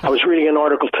 I was reading an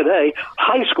article today.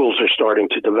 High schools are starting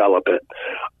to develop it.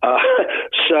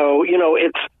 So,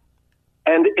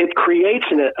 it creates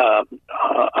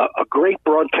a great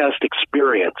broadcast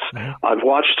experience. I've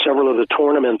watched several of the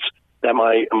tournaments that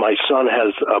my son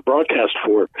has broadcast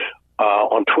for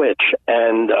on Twitch,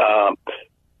 and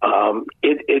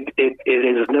it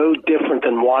is no different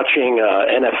than watching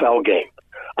an NFL game.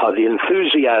 The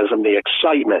enthusiasm, the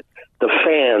excitement, the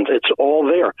fans, it's all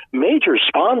there. Major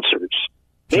sponsors.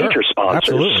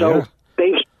 Absolutely, so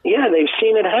they've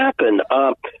seen it happen.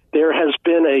 There has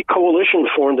been a coalition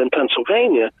formed in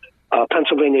Pennsylvania,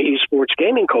 Pennsylvania Esports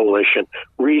Gaming Coalition,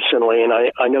 recently, and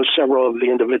I know several of the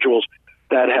individuals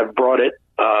that have brought it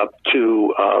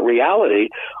to reality.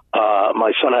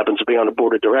 My son happens to be on the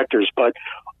board of directors, but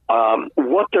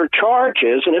what their charge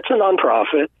is, and it's a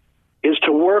nonprofit, is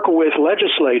to work with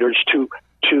legislators to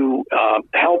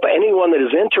help anyone that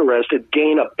is interested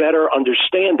gain a better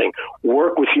understanding,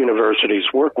 work with universities,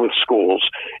 work with schools.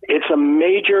 It's a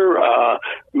major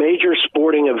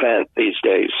sporting event these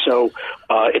days. So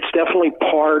it's definitely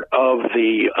part of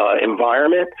the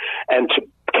environment, and to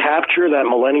capture that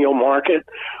millennial market,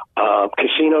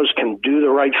 casinos can do the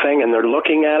right thing, and they're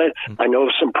looking at it. I know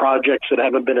of some projects that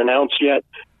haven't been announced yet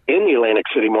in the Atlantic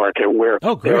City market where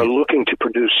they're looking to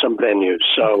produce some venues.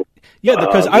 So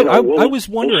because I was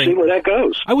wondering, we'll see where that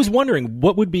goes. I was wondering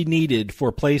what would be needed for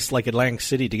a place like Atlantic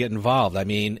City to get involved. I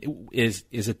mean, is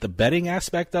it the betting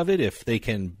aspect of it? If they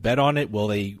can bet on it, will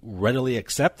they readily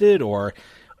accept it, or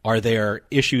are there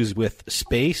issues with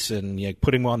space and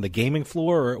putting them on the gaming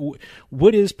floor? Or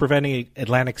what is preventing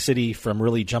Atlantic City from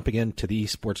really jumping into the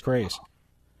esports craze?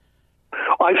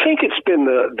 I think it's been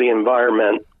the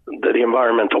environment the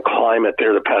environmental climate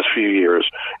there the past few years.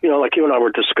 Like you and I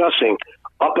were discussing,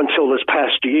 up until this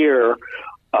past year,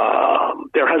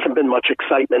 there hasn't been much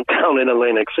excitement down in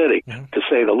Atlantic City, to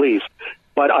say the least.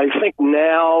 But I think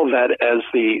now that as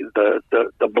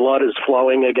the blood is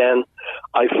flowing again,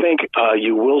 I think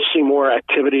you will see more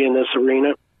activity in this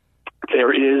arena.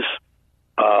 There is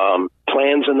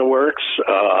plans in the works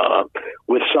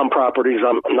with some properties.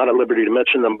 I'm not at liberty to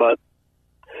mention them, but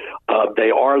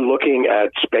they are looking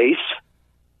at space,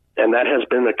 and that has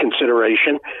been a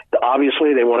consideration.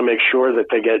 Obviously, they want to make sure that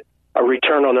they get a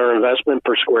return on their investment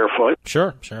per square foot.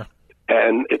 Sure.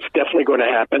 And it's definitely going to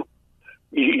happen.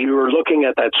 You're looking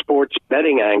at that sports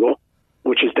betting angle,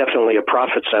 which is definitely a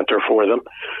profit center for them.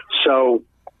 So,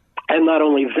 and not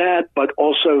only that, but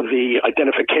also the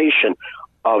identification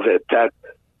of it, that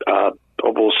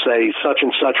we'll say such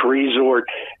and such resort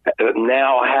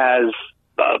now has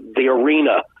the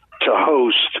arena to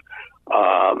host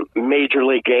Major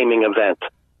League Gaming event,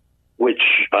 which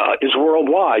is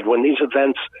worldwide. When these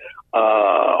events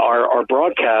are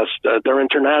broadcast, they're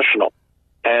international,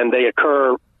 and they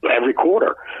occur every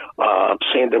quarter.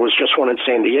 There was just one in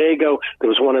San Diego. There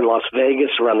was one in Las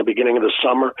Vegas around the beginning of the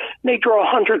summer. And they draw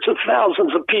hundreds of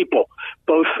thousands of people,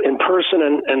 both in person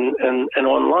and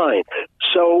online.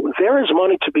 So there is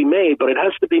money to be made, but it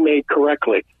has to be made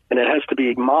correctly, and it has to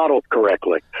be modeled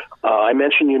correctly. I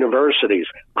mentioned universities.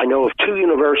 I know of 2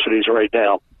 universities right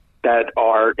now that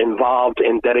are involved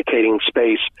in dedicating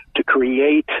space to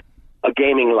create a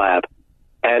gaming lab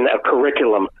and a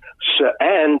curriculum. So,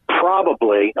 and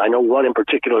probably, I know one in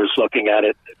particular is looking at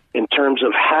it in terms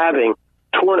of having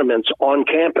tournaments on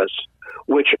campus,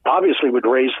 which obviously would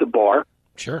raise the bar.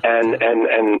 Sure.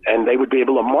 And they would be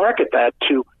able to market that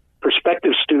to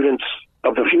prospective students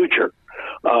of the future.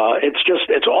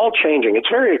 It's all changing. It's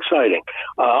very exciting.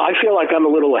 I feel like I'm a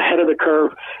little ahead of the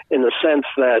curve in the sense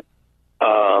that,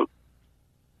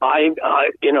 I'm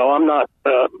not,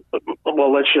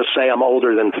 well, let's just say I'm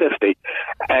older than 50,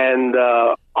 and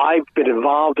I've been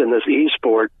involved in this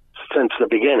e-sport since the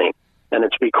beginning, and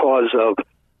it's because of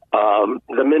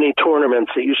the mini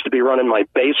tournaments that used to be run in my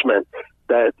basement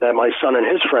that my son and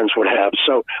his friends would have.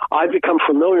 So I've become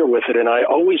familiar with it, and I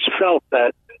always felt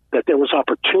that there was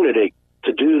opportunity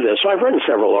to do this. So I've written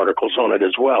several articles on it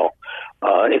as well.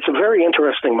 It's a very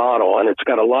interesting model, and it's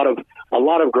got a lot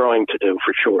of growing to do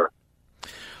for sure.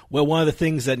 Well, one of the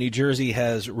things that New Jersey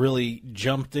has really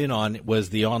jumped in on was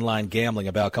the online gambling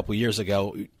about a couple of years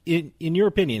ago. In your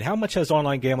opinion, how much has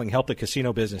online gambling helped the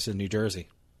casino business in New Jersey?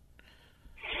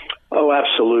 Oh,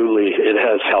 absolutely, it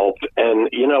has helped. And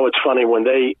it's funny, when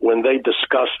they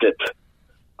discussed it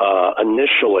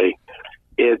initially,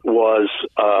 it was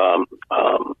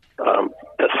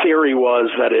the theory was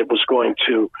that it was going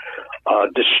to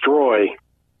destroy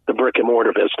the brick and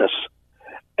mortar business,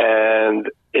 and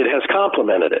it has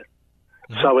complemented it.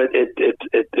 So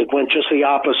it went just the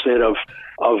opposite of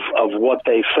what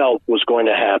they felt was going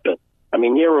to happen. I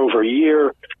mean, year over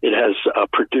year, it has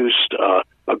produced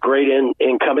a great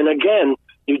income. And again,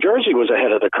 New Jersey was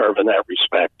ahead of the curve in that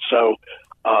respect. So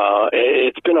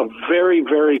it's been a very,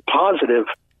 very positive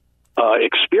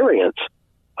experience.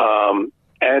 And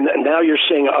now you're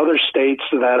seeing other states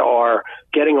that are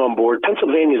getting on board.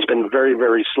 Pennsylvania has been very,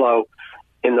 very slow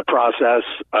in the process.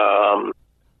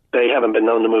 They haven't been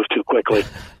known to move too quickly,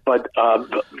 but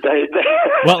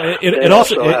it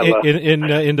also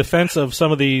in defense of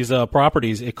some of these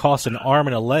properties, it costs an arm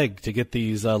and a leg to get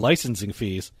these licensing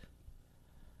fees.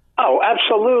 Oh,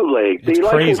 absolutely! The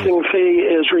licensing fee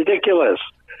is ridiculous,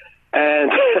 and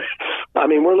I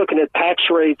mean we're looking at tax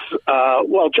rates.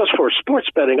 Just for sports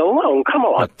betting alone, come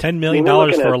on, $10 million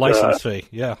for a license fee.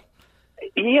 Yeah.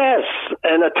 Yes,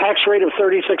 and a tax rate of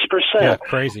 36%. Yeah,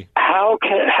 crazy. How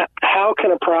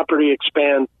can a property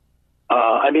expand?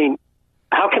 How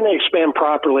can they expand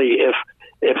properly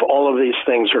if all of these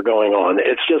things are going on?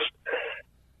 It's just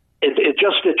it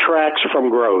just detracts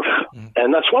from growth,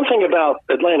 and that's one thing about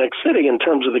Atlantic City in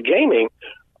terms of the gaming.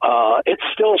 It's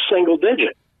still single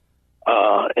digit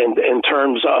in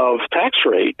terms of tax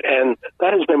rate, and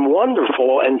that has been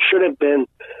wonderful and should have been.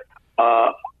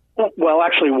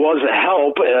 Actually was a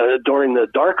help during the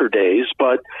darker days,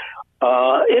 but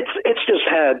it's just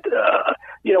had,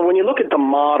 when you look at the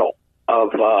model of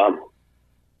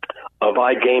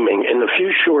iGaming in the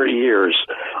few short years,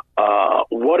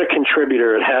 what a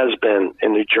contributor it has been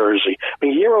in New Jersey. I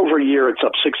mean, year over year, it's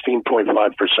up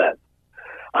 16.5%.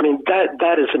 I mean,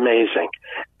 that is amazing.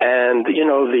 And,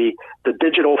 the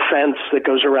digital fence that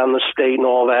goes around the state and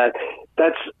all that,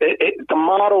 the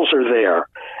models are there.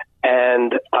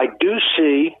 And I do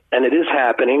see, and it is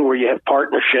happening, where you have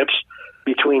partnerships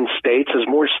between states. As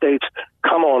more states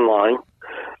come online.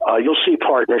 You'll see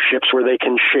partnerships where they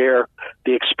can share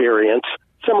the experience,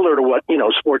 similar to what,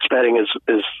 sports betting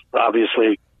is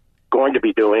obviously going to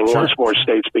be doing once more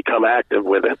states become active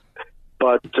with it.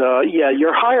 But,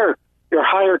 your higher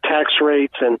tax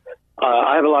rates, and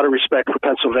I have a lot of respect for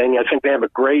Pennsylvania. I think they have a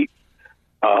great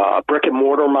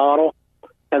brick-and-mortar model.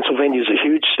 Pennsylvania is a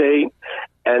huge state,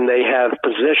 and they have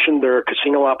positioned their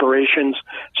casino operations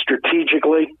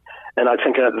strategically, and I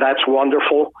think that's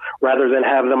wonderful, rather than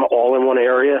have them all in one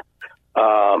area.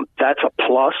 That's a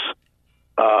plus.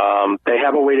 They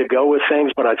have a way to go with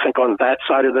things, but I think on that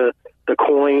side of the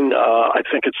coin, I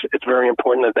think it's very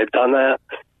important that they've done that.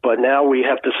 But now we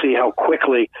have to see how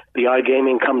quickly the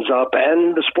iGaming comes up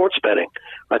and the sports betting.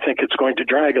 I think it's going to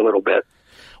drag a little bit.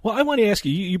 Well, I want to ask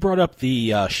you, you brought up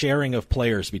the sharing of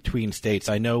players between states.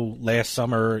 I know last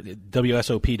summer,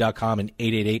 WSOP.com and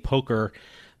 888 Poker,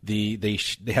 they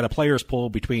had a players pool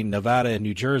between Nevada and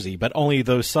New Jersey, but only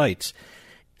those sites.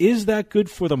 Is that good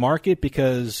for the market?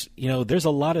 Because, there's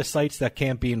a lot of sites that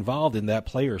can't be involved in that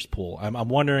players pool. I'm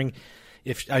wondering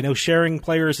if, I know sharing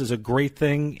players is a great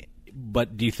thing,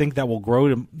 but do you think that will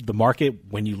grow the market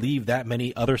when you leave that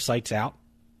many other sites out?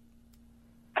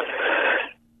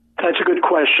 That's a good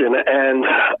question. And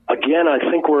again, I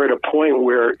think we're at a point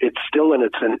where it's still in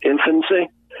its infancy.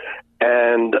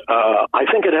 And I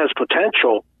think it has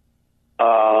potential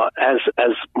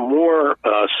as more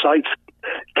sites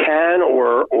can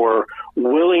or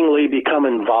willingly become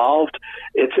involved.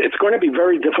 It's going to be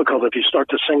very difficult if you start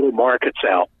to single markets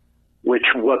out, which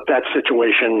what that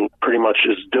situation pretty much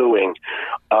is doing.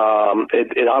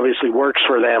 It obviously works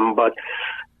for them, but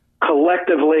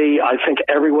collectively, I think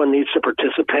everyone needs to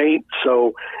participate.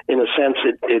 So in a sense,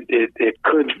 it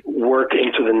could work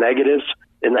into the negatives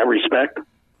in that respect.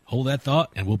 Hold that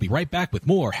thought, and we'll be right back with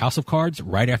more House of Cards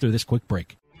right after this quick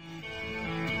break.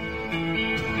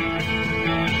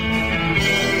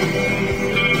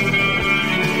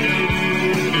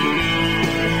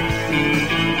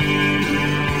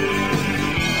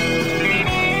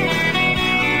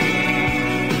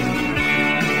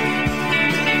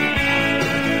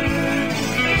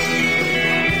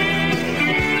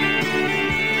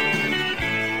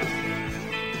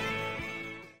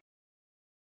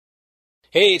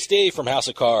 Hey, it's Dave from House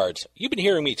of Cards. You've been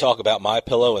hearing me talk about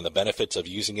MyPillow and the benefits of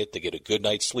using it to get a good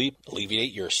night's sleep,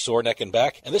 alleviate your sore neck and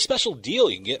back, and the special deal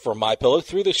you can get from MyPillow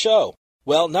through the show.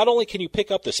 Well, not only can you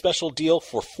pick up the special deal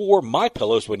for 4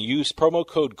 MyPillows when you use promo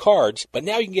code CARDS, but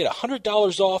now you can get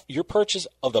 $100 off your purchase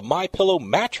of the MyPillow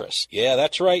mattress. Yeah,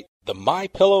 that's right, the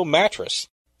MyPillow mattress.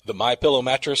 The MyPillow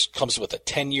mattress comes with a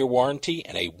 10-year warranty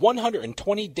and a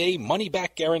 120-day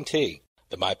money-back guarantee.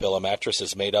 The MyPillow mattress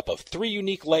is made up of 3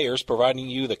 unique layers, providing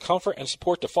you the comfort and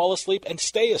support to fall asleep and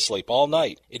stay asleep all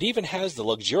night. It even has the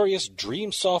luxurious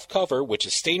Dream Soft cover, which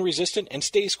is stain-resistant and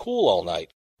stays cool all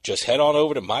night. Just head on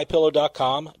over to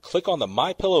MyPillow.com, click on the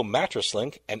MyPillow mattress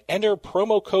link, and enter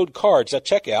promo code CARDS at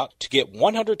checkout to get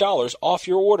 $100 off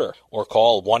your order. Or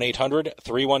call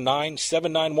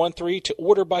 1-800-319-7913 to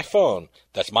order by phone.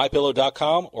 That's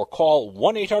MyPillow.com or call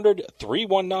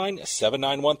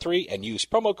 1-800-319-7913 and use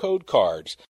promo code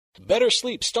CARDS. Better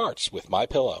sleep starts with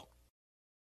MyPillow.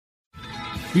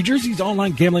 New Jersey's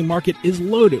online gambling market is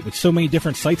loaded with so many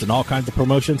different sites and all kinds of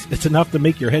promotions, it's enough to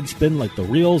make your head spin like the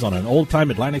reels on an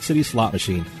old-time Atlantic City slot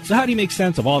machine. So how do you make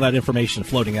sense of all that information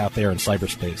floating out there in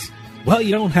cyberspace? Well,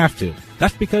 you don't have to.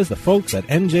 That's because the folks at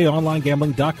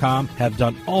NJOnlineGambling.com have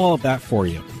done all of that for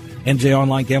you.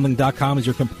 NJOnlineGambling.com is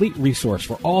your complete resource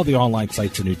for all the online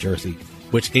sites in New Jersey.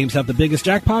 Which games have the biggest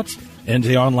jackpots?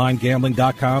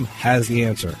 NJOnlineGambling.com has the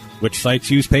answer. Which sites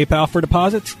use PayPal for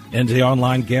deposits?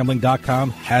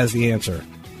 NJOnlineGambling.com has the answer.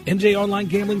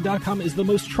 NJOnlineGambling.com is the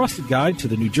most trusted guide to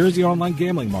the New Jersey online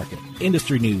gambling market.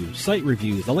 Industry news, site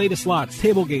reviews, the latest slots,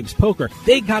 table games, poker,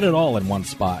 they got it all in one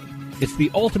spot. It's the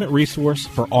ultimate resource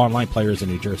for online players in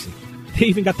New Jersey. They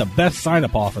even got the best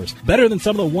sign-up offers, better than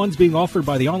some of the ones being offered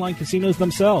by the online casinos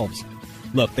themselves.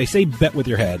 Look, they say bet with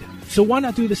your head. So why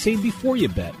not do the same before you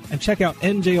bet and check out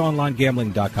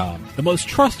NJOnlineGambling.com, the most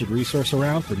trusted resource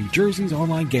around for New Jersey's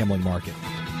online gambling market.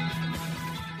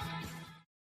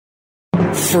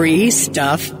 Free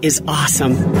stuff is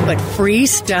awesome, but free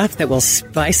stuff that will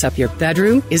spice up your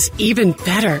bedroom is even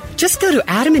better. Just go to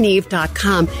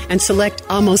adamandeve.com and select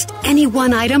almost any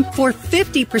one item for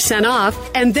 50% off,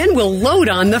 and then we'll load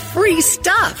on the free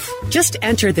stuff. Just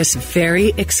enter this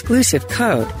very exclusive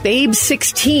code,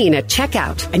 BABE16 at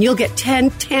checkout, and you'll get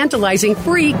 10 tantalizing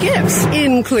free gifts,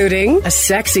 including a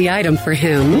sexy item for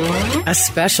him, a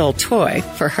special toy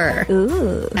for her,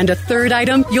 and a third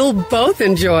item you'll both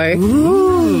enjoy. Ooh.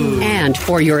 And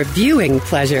for your viewing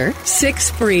pleasure,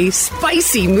 6 free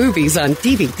spicy movies on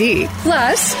DVD.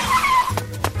 Plus,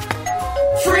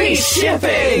 free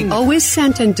shipping! Always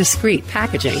sent in discreet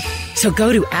packaging. So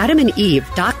go to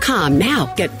adamandeve.com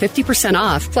now. Get 50%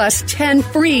 off plus 10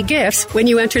 free gifts when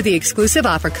you enter the exclusive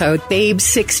offer code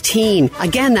BABE16.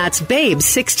 Again, that's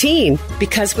BABE16.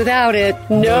 Because without it,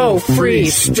 no free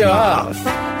stuff.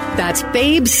 That's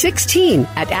BABE16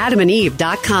 at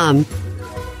adamandeve.com.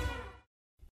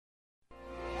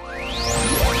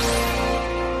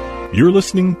 You're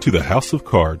listening to the House of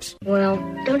Cards. Well,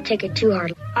 don't take it too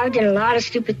hard. I've done a lot of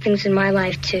stupid things in my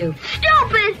life, too.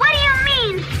 Stupid? What do you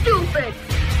mean, stupid?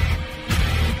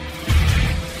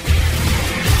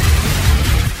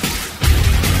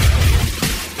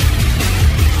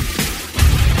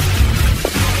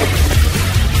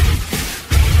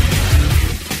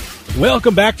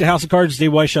 Welcome back to House of Cards.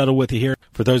 Dave Weishuttle with you here.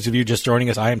 For those of you just joining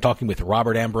us, I am talking with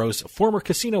Robert Ambrose, former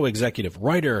casino executive,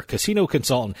 writer, casino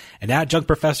consultant, and adjunct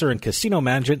professor in casino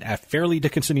management at Fairleigh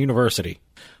Dickinson University.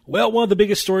 Well, one of the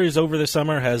biggest stories over the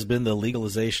summer has been the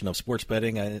legalization of sports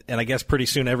betting, and I guess pretty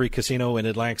soon every casino in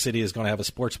Atlantic City is going to have a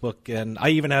sports book, and I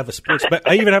even have a sports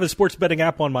sports betting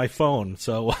app on my phone,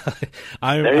 so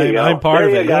I'm part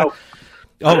of it. Go.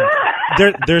 Oh,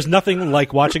 there's nothing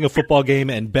like watching a football game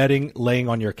and betting laying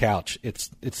on your couch. It's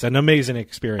an amazing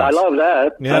experience. I love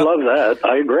that. Yeah. I love that.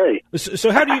 I agree. So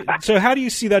how do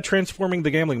you see that transforming the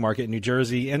gambling market in New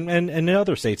Jersey and in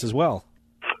other states as well?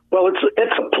 Well,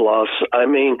 it's a plus. I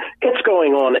mean, it's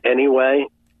going on anyway.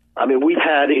 I mean, we've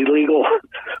had illegal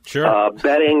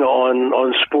betting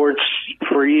on sports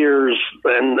for years,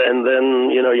 and then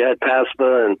you had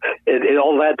PASPA, and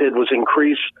all that did was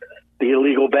increase the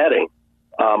illegal betting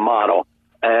model.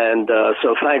 And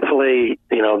so thankfully,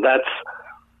 that's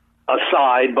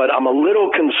aside, but I'm a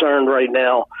little concerned right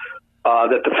now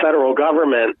that the federal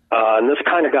government, and this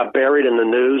kind of got buried in the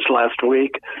news last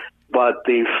week, but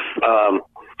the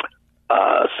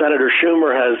Senator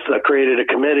Schumer has created a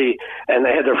committee, and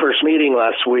they had their first meeting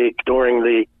last week during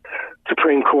the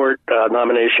Supreme Court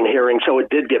nomination hearing, so it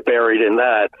did get buried in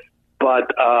that. But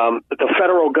the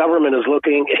federal government is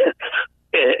looking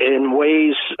in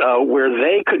ways where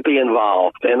they could be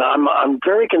involved, and I'm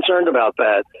very concerned about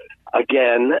that.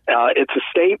 Again, it's a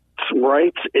states'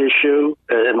 rights issue,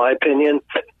 in my opinion,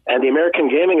 and the American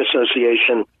Gaming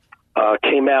Association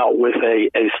came out with a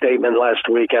statement last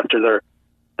week after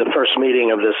the first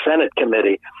meeting of the Senate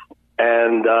committee,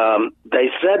 and they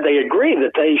said they agree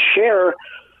that they share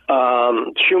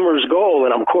Schumer's goal,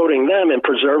 and I'm quoting them, in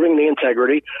preserving the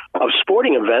integrity of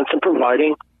sporting events and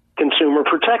providing consumer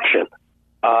protection.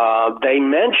 They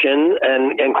mention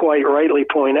and quite rightly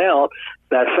point out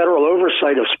that federal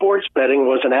oversight of sports betting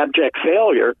was an abject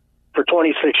failure for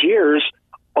 26 years,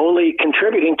 only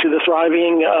contributing to the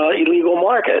thriving illegal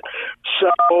market.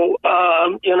 So,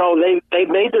 they've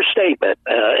made their statement.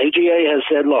 AGA has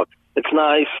said, look, it's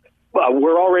nice.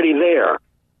 We're already there.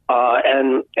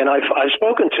 And I've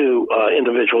spoken to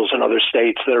individuals in other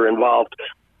states that are involved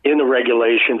in the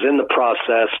regulations, in the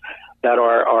process, that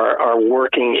are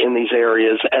working in these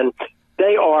areas, and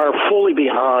they are fully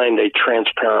behind a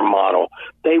transparent model.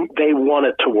 They want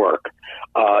it to work.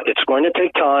 It's going to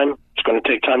take time. It's going to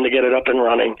take time to get it up and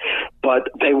running, but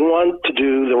they want to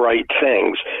do the right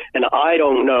things. And I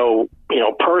don't know,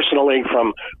 personally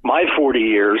from my 40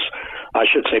 years, I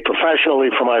should say professionally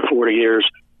from my 40 years,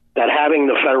 that having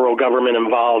the federal government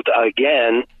involved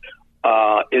again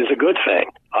is a good thing.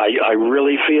 I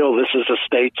really feel this is a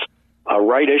state's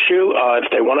right issue.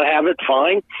 If they want to have it,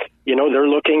 fine. They're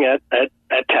looking at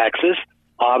taxes.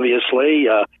 Obviously,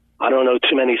 I don't know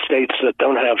too many states that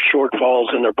don't have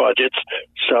shortfalls in their budgets,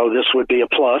 so this would be a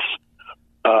plus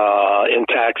in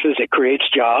taxes. It creates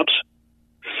jobs.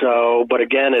 So, but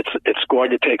again, it's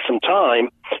going to take some time.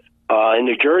 In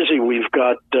New Jersey, we've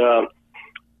got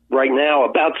right now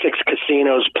about 6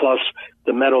 casinos plus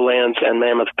the Meadowlands and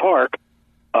Mammoth Park,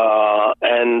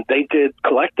 and they did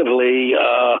collectively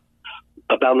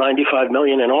about $95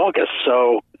 million in August.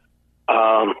 So,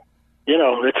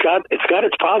 it's got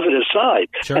its positive side,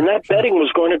 and that betting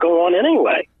was going to go on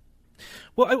anyway.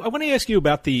 Well, I want to ask you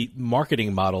about the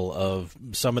marketing model of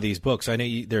some of these books. I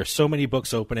know there are so many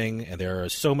books opening, and there are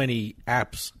so many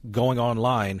apps going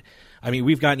online. I mean,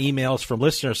 we've gotten emails from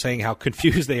listeners saying how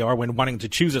confused they are when wanting to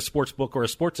choose a sports book or a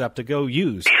sports app to go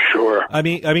use. Sure. I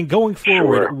mean, going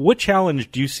forward, what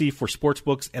challenge do you see for sports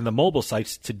books and the mobile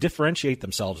sites to differentiate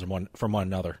themselves from one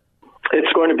another?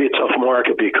 It's going to be a tough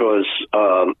market because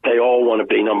they all want to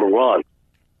be number one.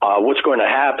 What's going to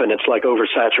happen, it's like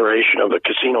oversaturation of the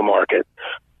casino market.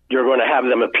 You're going to have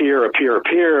them appear,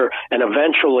 and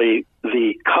eventually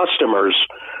the customers,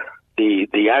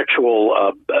 the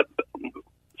actual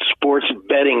sports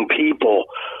betting people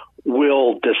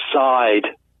will decide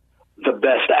the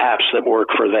best apps that work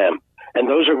for them. And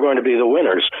those are going to be the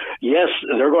winners. Yes,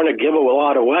 they're going to give a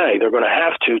lot away. They're going to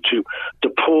have to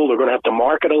pull. They're going to have to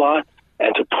market a lot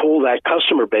and to pull that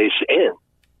customer base in.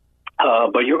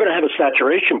 But you're going to have a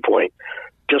saturation point,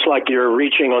 just like you're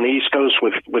reaching on the East Coast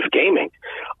with gaming.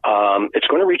 It's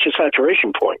going to reach a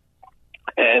saturation point.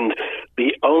 And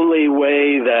the only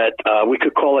way that we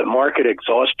could call it market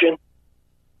exhaustion,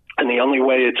 and the only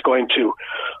way it's going to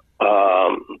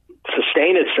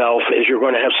sustain itself is you're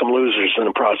going to have some losers in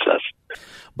the process.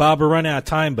 Bob, we're running out of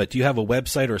time, but do you have a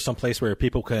website or someplace where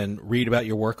people can read about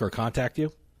your work or contact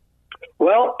you?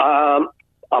 Well,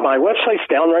 my website's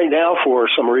down right now for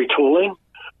some retooling,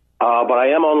 but I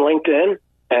am on LinkedIn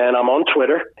and I'm on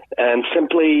Twitter, and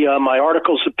simply my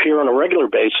articles appear on a regular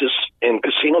basis in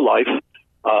Casino Life.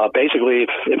 Basically,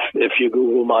 if you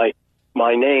Google my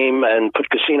name and put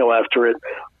casino after it,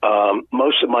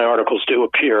 most of my articles do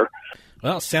appear.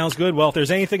 Well, sounds good. Well, if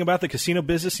there's anything about the casino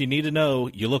business you need to know,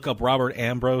 you look up Robert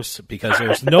Ambrose, because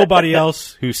there's nobody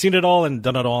else who's seen it all and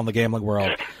done it all in the gambling world.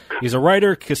 He's a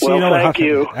writer, casino. Well, thank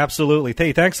you. Absolutely.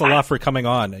 Hey, thanks a lot for coming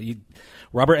on.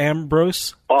 Robert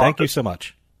Ambrose, thank you so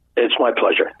much. It's my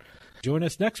pleasure. Join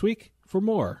us next week for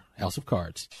more House of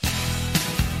Cards.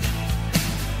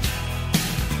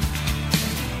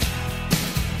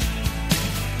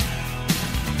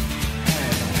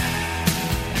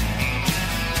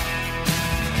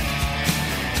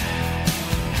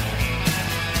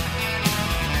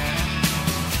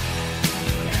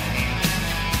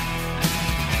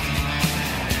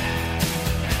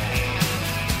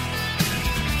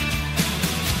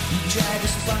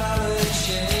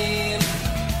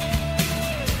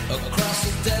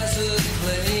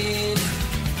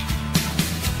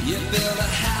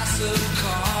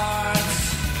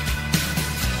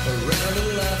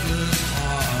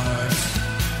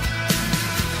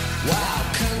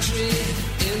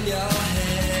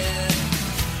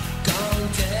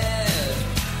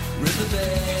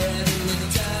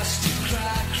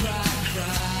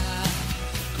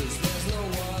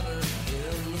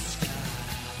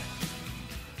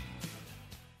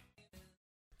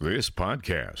 This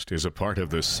podcast is a part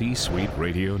of the C-Suite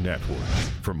Radio Network.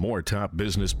 For more top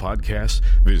business podcasts,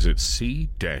 visit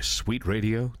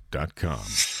c-suiteradio.com.